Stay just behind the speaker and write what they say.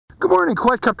Good morning,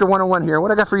 Quadcopter 101 here.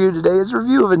 What I got for you today is a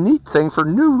review of a neat thing for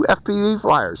new FPV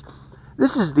flyers.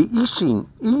 This is the Eachine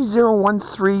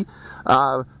E013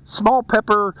 Small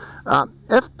Pepper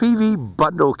FPV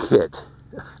Bundle Kit.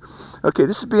 Okay,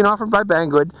 this is being offered by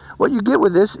Banggood. What you get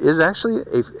with this is actually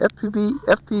a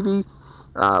FPV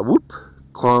Whoop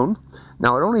clone.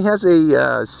 Now it only has a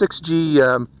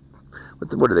 6G,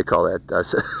 what do they call that?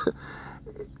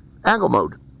 Angle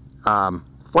mode.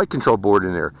 Flight control board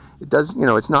in there. It does,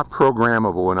 it's not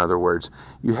programmable. In other words,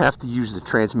 you have to use the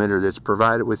transmitter that's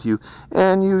provided with you,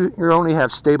 and you only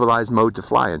have stabilized mode to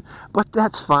fly in. But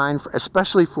that's fine,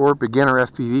 especially for beginner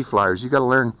FPV flyers. You got to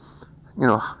learn,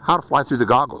 how to fly through the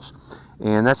goggles,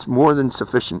 and that's more than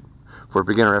sufficient for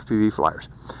beginner FPV flyers.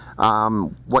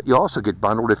 What you also get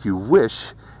bundled, if you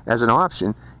wish, as an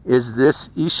option, is this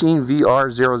Eachine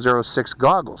VR006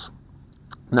 goggles.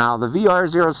 Now the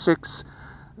VR006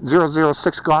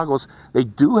 goggles, they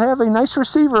do have a nice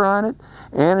receiver on it,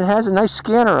 and it has a nice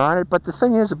scanner on it, but the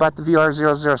thing is about the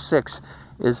VR006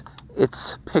 is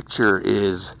its picture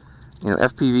is,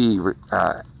 FPV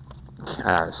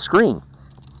screen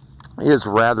is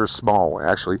rather small.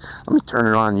 Actually, let me turn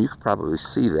it on. You can probably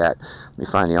see that. Let me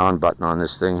find the on button on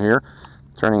this thing here.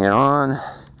 Turning it on,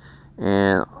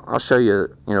 and I'll show you,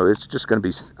 it's just going to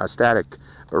be static,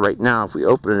 but right now if we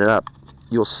open it up,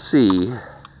 you'll see,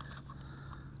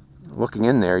 looking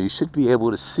in there, you should be able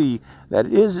to see that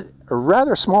it is a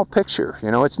rather small picture.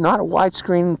 It's not a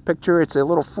widescreen picture. It's a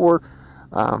little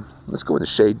let's go in the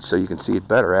shade so you can see it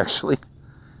better, actually.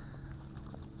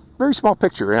 Very small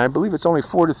picture, and I believe it's only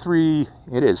 4:3.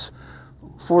 It is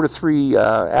 4:3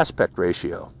 aspect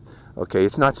ratio. Okay,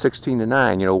 it's not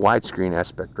 16:9, widescreen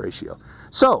aspect ratio.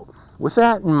 So with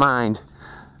that in mind,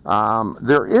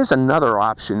 there is another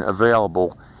option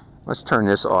available. Let's turn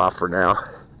this off for now.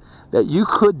 That you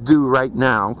could do right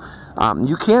now.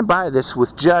 You can buy this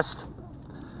with just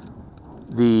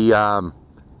the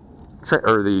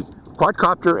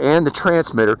quadcopter and the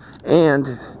transmitter,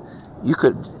 and you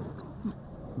could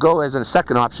go as a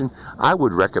second option. I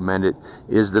would recommend it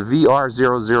is the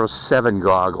VR007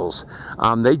 goggles.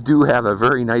 They do have a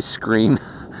very nice screen.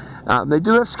 They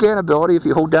do have scannability if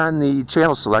you hold down the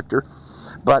channel selector.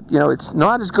 But, it's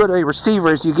not as good a receiver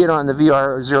as you get on the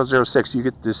VR006. You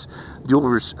get this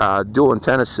dual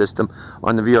antenna system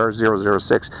on the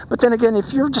VR006. But then again,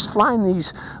 if you're just flying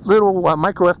these little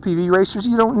micro FPV racers,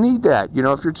 you don't need that.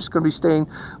 If you're just going to be staying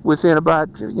within about,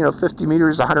 50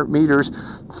 meters, 100 meters,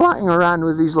 flying around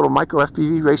with these little micro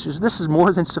FPV racers, this is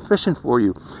more than sufficient for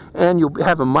you. And you'll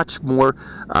have a much more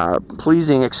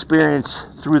pleasing experience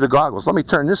through the goggles. Let me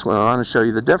turn this one on and show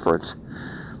you the difference.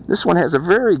 This one has a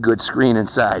very good screen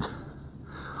inside,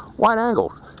 wide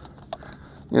angle,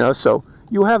 so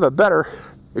you'll have a better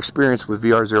experience with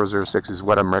VR006 is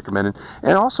what I'm recommending.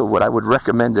 And also what I would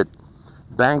recommend that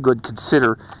Banggood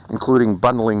consider including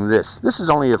bundling this. This is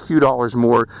only a few dollars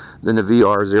more than the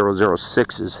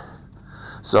VR006s.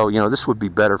 So, this would be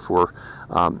better for,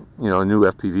 new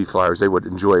FPV flyers. They would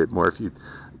enjoy it more if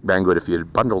Banggood, if you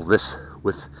had bundled this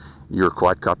with your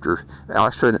quadcopter,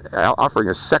 offering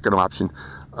a second option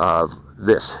of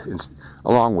this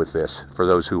along with this for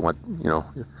those who want,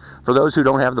 for those who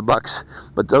don't have the bucks,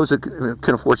 but those that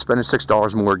can afford spending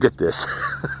 $6 more, get this.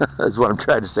 That's what I'm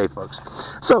trying to say, folks.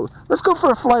 So let's go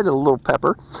for a flight of the little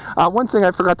pepper. One thing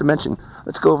I forgot to mention,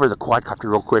 let's go over the quadcopter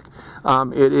real quick.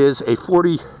 It is a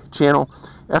 40 channel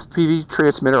FPV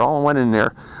transmitter, all in one in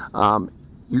there.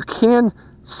 You can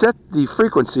set the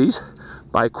frequencies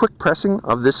by quick pressing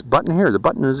of this button here. The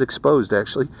button is exposed,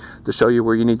 actually, to show you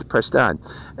where you need to press down.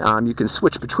 You can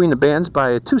switch between the bands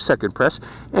by a 2-second press,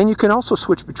 and you can also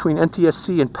switch between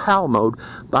NTSC and PAL mode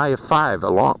by a 5,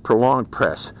 a prolonged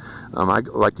press. I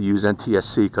like to use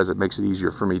NTSC because it makes it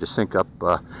easier for me to sync up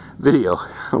video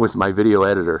with my video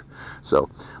editor. So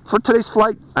for today's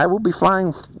flight, I will be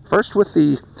flying first with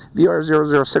the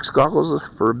VR006 goggles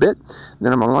for a bit,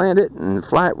 then I'm going to land it and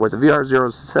fly it with the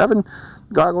VR07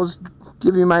 goggles,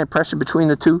 give you my impression between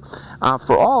the two.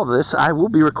 For all of this, I will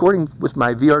be recording with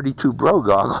my VRD2 Bro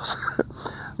goggles.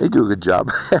 They do a good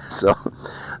job. So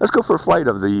let's go for a flight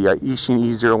of the Eachine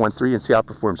E013 and see how it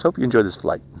performs. Hope you enjoy this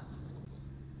flight.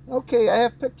 Okay, I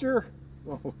have picture.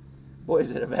 Oh, boy, is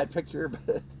it a bad picture,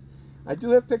 but I do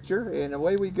have picture, and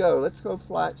away we go. Let's go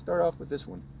fly. Start off with this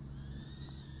one.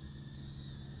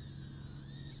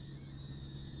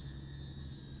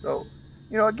 So,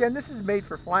 again, this is made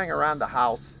for flying around the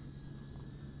house.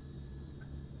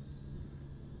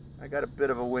 I got a bit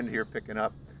of a wind here picking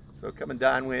up, so coming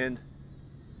downwind.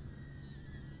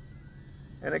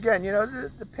 And again,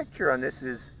 the picture on this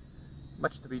is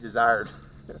much to be desired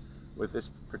with this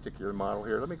particular model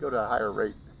here. Let me go to a higher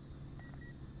rate.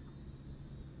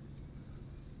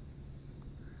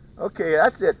 Okay,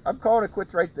 that's it. I'm calling it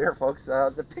quits right there, folks.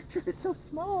 The picture is so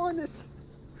small on this.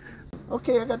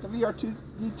 Okay, I got the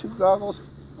VR2D2 goggles.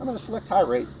 I'm going to select high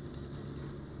rate.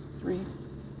 3.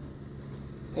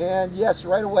 And yes,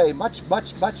 right away, much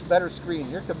better screen.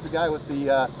 Here comes the guy with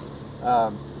the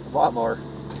lawnmower.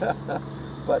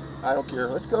 But I don't care.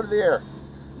 Let's go to the air.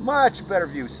 Much better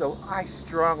view. So I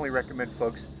strongly recommend,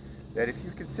 folks, that if you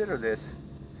consider this,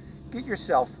 get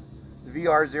yourself the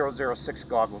VR006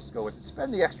 goggles to go with it.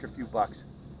 Spend the extra few bucks.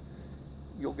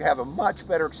 You'll have a much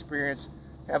better experience,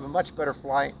 have a much better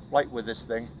flight with this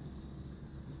thing.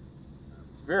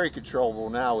 It's very controllable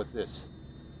now with this.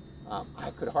 I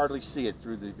could hardly see it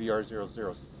through the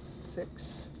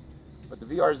VR006, but the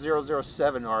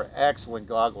VR007 are excellent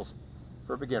goggles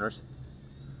for beginners.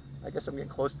 I guess I'm getting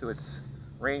close to its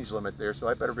range limit there, so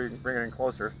I better bring it in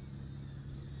closer.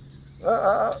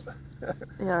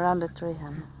 You're on the tree,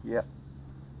 huh? Yep.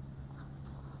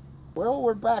 Well,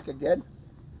 we're back again.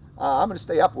 I'm going to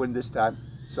stay upwind this time.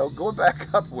 So going back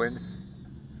upwind,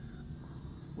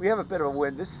 we have a bit of a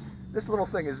wind. This little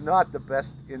thing is not the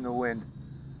best in the wind,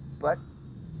 but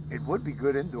it would be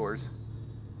good indoors.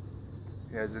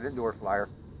 Yeah, as an indoor flyer.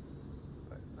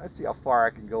 Let's see how far I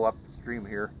can go upstream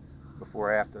here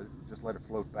before I have to just let it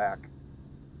float back.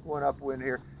 Going upwind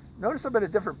here. Notice I'm in a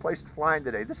different place flying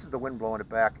today. This is the wind blowing it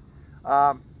back.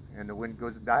 And the wind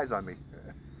goes and dies on me.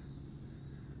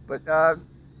 But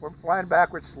we're flying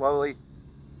backwards slowly.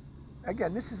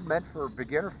 Again, this is meant for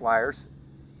beginner flyers,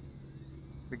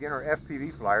 beginner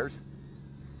FPV flyers.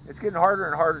 It's getting harder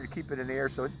and harder to keep it in the air,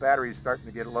 so its battery is starting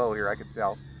to get low here, I can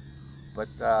tell. But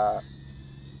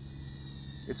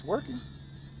it's working.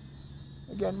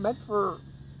 Again, meant for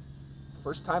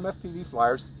first-time FPV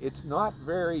flyers. It's not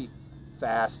very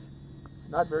fast. It's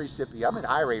not very sippy. I'm at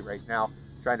high rate right now,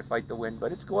 trying to fight the wind,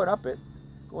 but it's going up the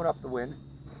wind.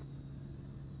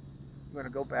 I'm going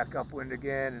to go back upwind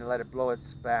again and let it blow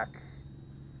its back.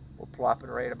 We'll plop it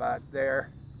right about there.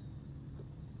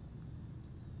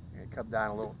 And come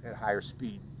down a little at higher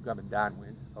speed, coming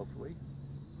downwind, hopefully.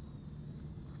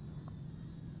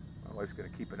 My wife's going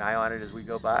to keep an eye on it as we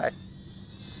go by.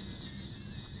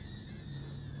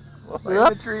 Well, in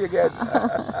the tree again.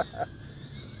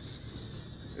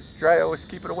 Let's try to always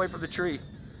keep it away from the tree.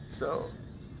 So,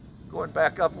 going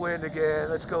back upwind again.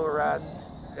 Let's go around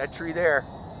that tree there.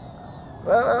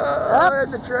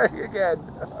 And the tree again.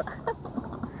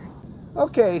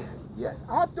 Okay, yeah,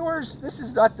 outdoors, this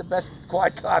is not the best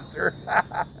quadcopter.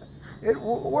 It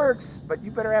works, but you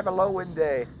better have a low wind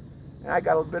day. And I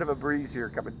got a bit of a breeze here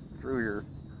coming through here.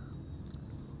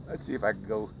 Let's see if I can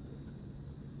go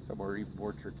somewhere even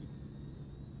more tricky.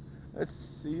 Let's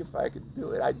see if I can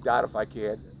do it. I doubt if I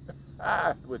can.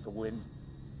 With the wind.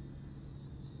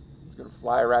 It's going to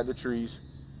fly around the trees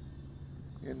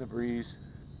in the breeze.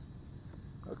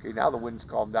 Okay, now the wind's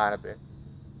calmed down a bit.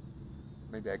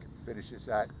 Maybe I can finish this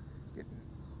out,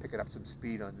 picking up some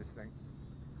speed on this thing.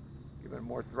 Giving it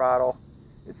more throttle.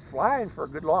 It's flying for a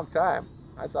good long time.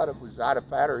 I thought it was out of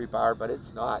battery power, but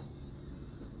it's not.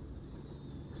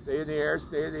 Stay in the air,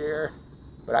 stay in the air.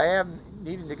 But I am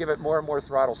needing to give it more and more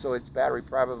throttle, so its battery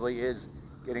probably is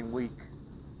getting weak.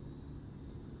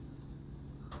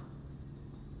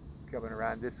 Coming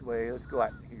around this way. Let's go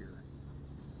out here.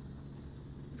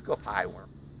 Let's go up high worm.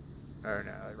 Or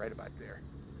no, right about there.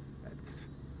 That's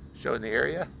showing the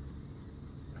area.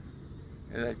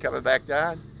 And then coming back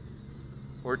down.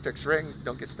 Vortex ring,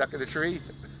 don't get stuck in the tree.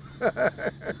 A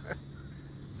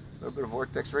little bit of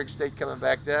vortex ring state coming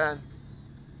back down.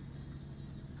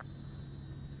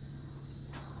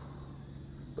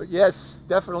 But yes,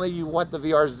 definitely you want the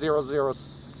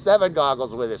VR007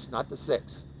 goggles with this, not the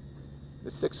 6.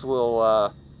 The 6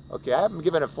 will, okay, I haven't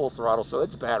given it full throttle, so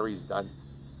its battery's done.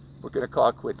 We're going to call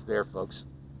it quits there, folks.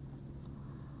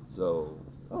 So,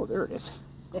 oh, there it is.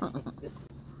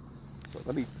 So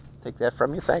let me take that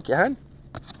from you. Thank you, hon.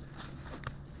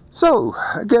 So,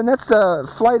 again, that's the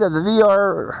flight of the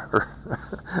VR,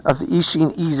 of the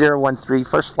Eachine E013,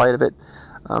 first flight of it.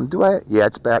 Yeah,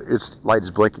 its light is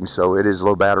blinking, so it is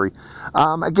low battery.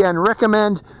 Again,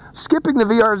 recommend skipping the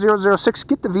VR006,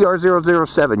 get the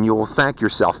VR007. You will thank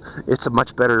yourself. It's a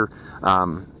much better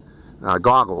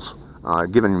goggles,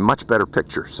 giving much better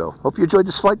picture. So, hope you enjoyed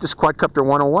this flight. This is Quadcopter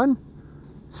 101,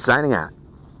 signing out.